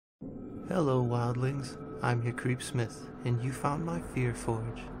Hello, wildlings. I'm your Creep Smith, and you found my Fear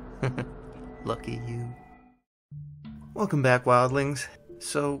Forge. Lucky you. Welcome back, wildlings.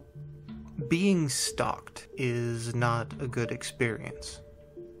 So, being stalked is not a good experience.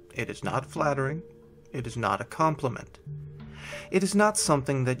 It is not flattering. It is not a compliment. It is not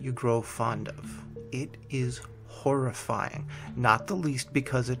something that you grow fond of. It is horrifying, not the least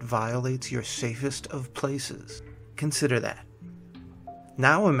because it violates your safest of places. Consider that.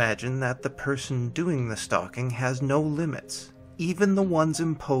 Now imagine that the person doing the stalking has no limits, even the ones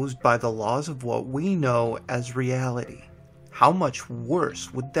imposed by the laws of what we know as reality. How much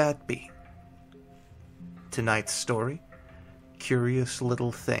worse would that be? Tonight's story, Curious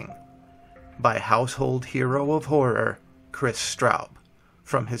Little Thing, by household hero of horror, Kris Straub,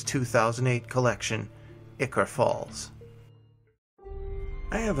 from his 2008 collection, Ichor Falls.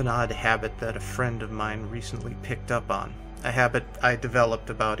 I have an odd habit that a friend of mine recently picked up on. A habit I developed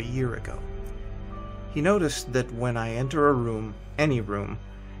about a year ago. He noticed that when I enter a room, any room,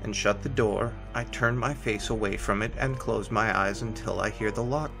 and shut the door, I turn my face away from it and close my eyes until I hear the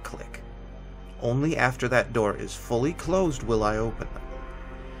lock click. Only after that door is fully closed will I open them.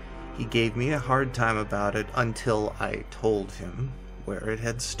 He gave me a hard time about it until I told him where it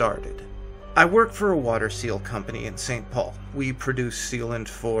had started. I work for a water seal company in St. Paul. We produce sealant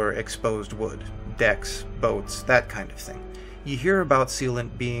for exposed wood, decks, boats, that kind of thing. You hear about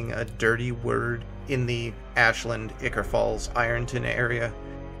sealant being a dirty word in the Ashland, Ichor Falls, Ironton area,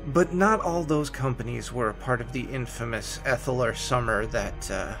 but not all those companies were a part of the infamous Ethylar summer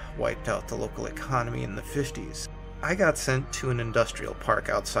that wiped out the local economy in the 50s. I got sent to an industrial park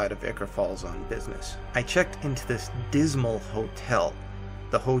outside of Ichor Falls on business. I checked into this dismal hotel,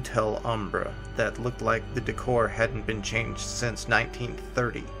 the Hotel Umbra, that looked like the decor hadn't been changed since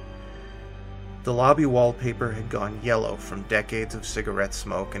 1930. The lobby wallpaper had gone yellow from decades of cigarette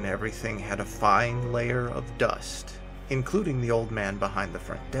smoke, and everything had a fine layer of dust, including the old man behind the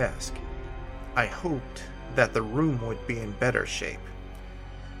front desk. I hoped that the room would be in better shape.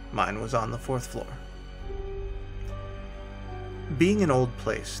 Mine was on the 4th floor. Being an old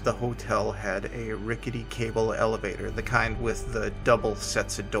place, the hotel had a rickety cable elevator, the kind with the double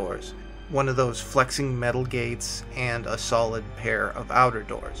sets of doors, one of those flexing metal gates, and a solid pair of outer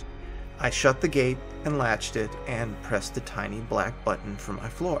doors. I shut the gate and latched it and pressed the tiny black button for my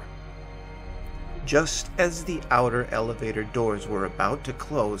floor. Just as the outer elevator doors were about to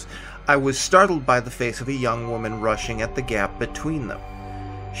close, I was startled by the face of a young woman rushing at the gap between them.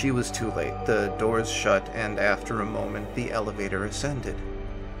 She was too late. The doors shut, and after a moment, the elevator ascended.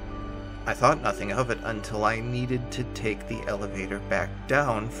 I thought nothing of it until I needed to take the elevator back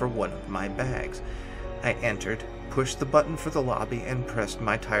down for one of my bags. I entered, pushed the button for the lobby, and pressed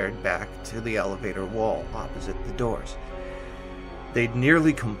my tired back to the elevator wall opposite the doors. They'd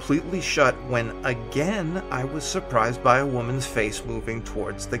nearly completely shut when, again, I was surprised by a woman's face moving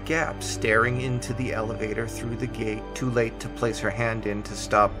towards the gap, staring into the elevator through the gate, too late to place her hand in to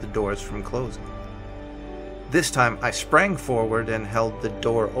stop the doors from closing. This time, I sprang forward and held the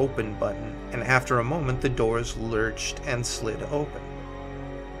door open button, and after a moment, the doors lurched and slid open.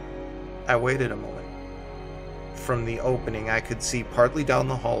 I waited a moment. From the opening, I could see partly down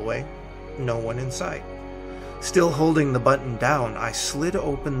the hallway, no one in sight. Still holding the button down, I slid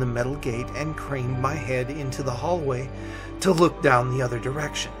open the metal gate and craned my head into the hallway to look down the other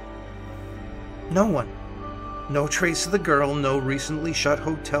direction. No one. No trace of the girl, no recently shut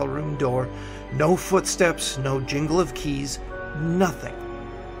hotel room door, no footsteps, no jingle of keys, nothing.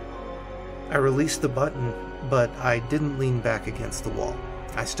 I released the button, but I didn't lean back against the wall.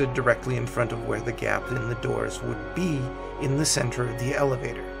 I stood directly in front of where the gap in the doors would be in the center of the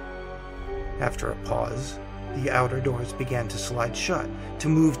elevator. After a pause, the outer doors began to slide shut, to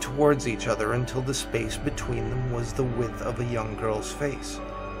move towards each other until the space between them was the width of a young girl's face.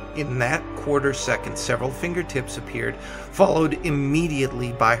 In that quarter second, several fingertips appeared, followed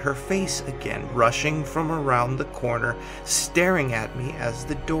immediately by her face again, rushing from around the corner, staring at me as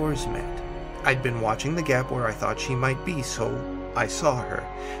the doors met. I'd been watching the gap where I thought she might be, so I saw her.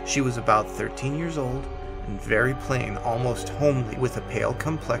 She was about 13 years old, and very plain, almost homely, with a pale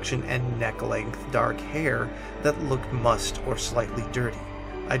complexion and neck-length dark hair that looked mussed or slightly dirty.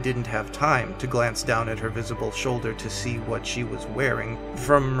 I didn't have time to glance down at her visible shoulder to see what she was wearing.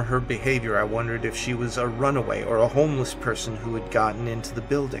 From her behavior, I wondered if she was a runaway or a homeless person who had gotten into the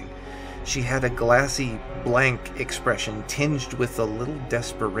building. She had a glassy, blank expression tinged with a little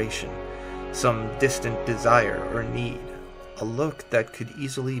desperation, some distant desire or need, a look that could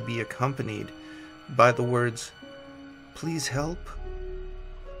easily be accompanied by the words, "Please help."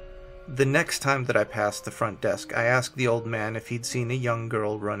 The next time that I passed the front desk, I asked the old man if he'd seen a young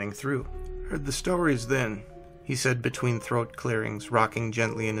girl running through. "Heard the stories then," he said between throat clearings, rocking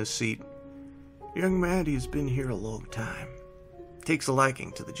gently in his seat. "Young Maddie's been here a long time. Takes a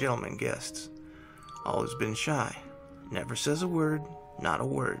liking to the gentlemen guests. Always been shy. Never says a word, not a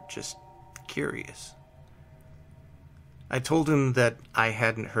word, just curious." I told him that I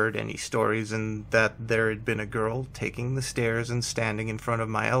hadn't heard any stories and that there had been a girl taking the stairs and standing in front of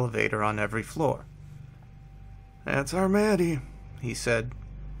my elevator on every floor. "That's our Maddie," he said.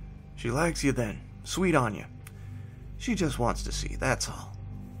 "She likes you then. Sweet on you. She just wants to see, that's all.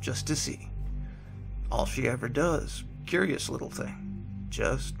 Just to see. All she ever does. Curious little thing.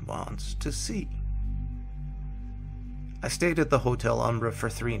 Just wants to see." I stayed at the Hotel Umbra for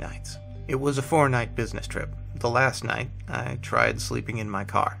 3 nights. It was a 4-night business trip. The last night, I tried sleeping in my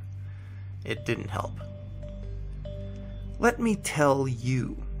car. It didn't help. Let me tell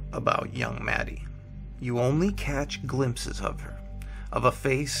you about young Maddie. You only catch glimpses of her, of a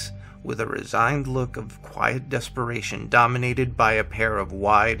face with a resigned look of quiet desperation dominated by a pair of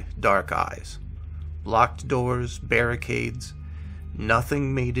wide, dark eyes. Locked doors, barricades,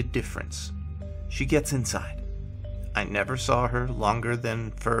 nothing made a difference. She gets inside. I never saw her longer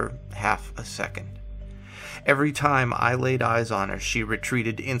than for half a second. Every time I laid eyes on her, she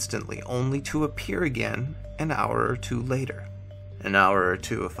retreated instantly, only to appear again an hour or 2 later. An hour or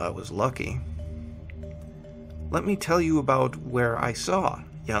 2 if I was lucky. Let me tell you about where I saw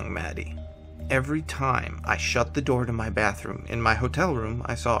young Maddie. Every time I shut the door to my bathroom in my hotel room,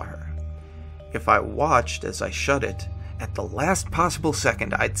 I saw her. If I watched as I shut it, at the last possible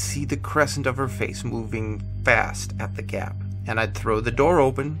second, I'd see the crescent of her face moving fast at the gap, and I'd throw the door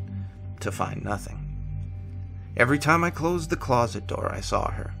open to find nothing. Every time I closed the closet door, I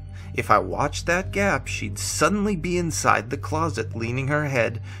saw her. If I watched that gap, she'd suddenly be inside the closet, leaning her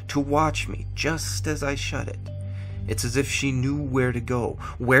head to watch me just as I shut it. It's as if she knew where to go,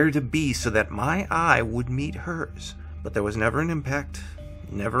 where to be, so that my eye would meet hers. But there was never an impact,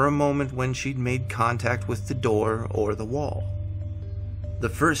 never a moment when she'd made contact with the door or the wall. The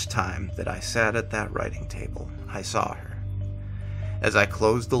first time that I sat at that writing table, I saw her. As I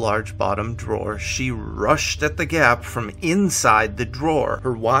closed the large bottom drawer, she rushed at the gap from inside the drawer,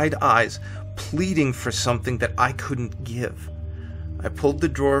 her wide eyes pleading for something that I couldn't give. I pulled the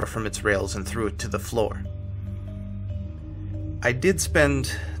drawer from its rails and threw it to the floor. I did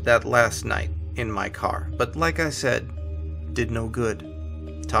spend that last night in my car, but like I said, did no good.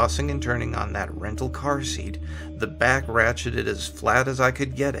 Tossing and turning on that rental car seat, the back ratcheted as flat as I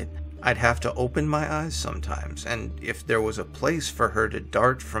could get it. I'd have to open my eyes sometimes, and if there was a place for her to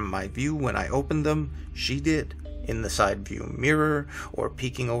dart from my view when I opened them, she did. In the side view mirror, or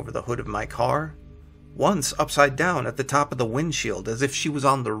peeking over the hood of my car. Once upside down at the top of the windshield, as if she was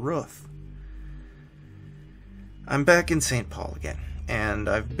on the roof. I'm back in St. Paul again, and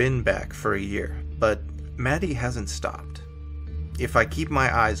I've been back for a year, but Maddie hasn't stopped. If I keep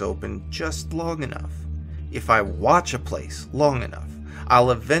my eyes open just long enough, if I watch a place long enough,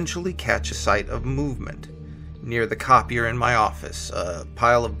 I'll eventually catch a sight of movement. Near the copier in my office, a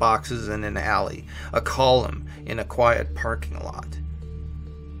pile of boxes in an alley, a column in a quiet parking lot.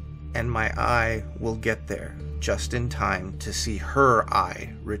 And my eye will get there just in time to see her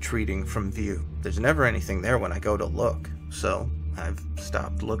eye retreating from view. There's never anything there when I go to look, so I've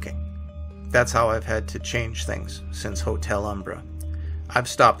stopped looking. That's how I've had to change things since Hotel Umbra. I've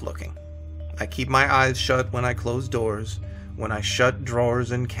stopped looking. I keep my eyes shut when I close doors, when I shut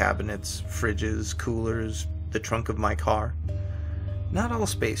drawers and cabinets, fridges, coolers, the trunk of my car. Not all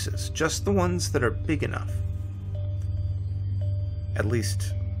spaces, just the ones that are big enough. At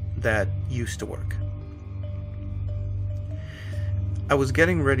least, that used to work. I was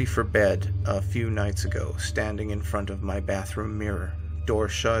getting ready for bed a few nights ago, standing in front of my bathroom mirror, door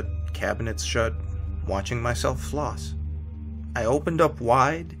shut, cabinets shut, watching myself floss. I opened up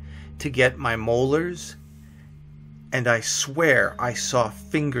wide to get my molars, and I swear I saw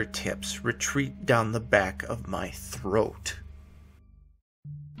fingertips retreat down the back of my throat.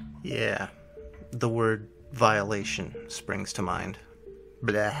 Yeah, the word violation springs to mind.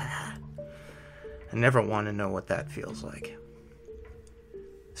 Blah. I never want to know what that feels like.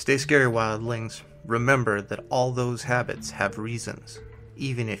 Stay scary, wildlings. Remember that all those habits have reasons,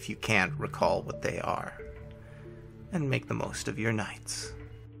 even if you can't recall what they are. And make the most of your nights.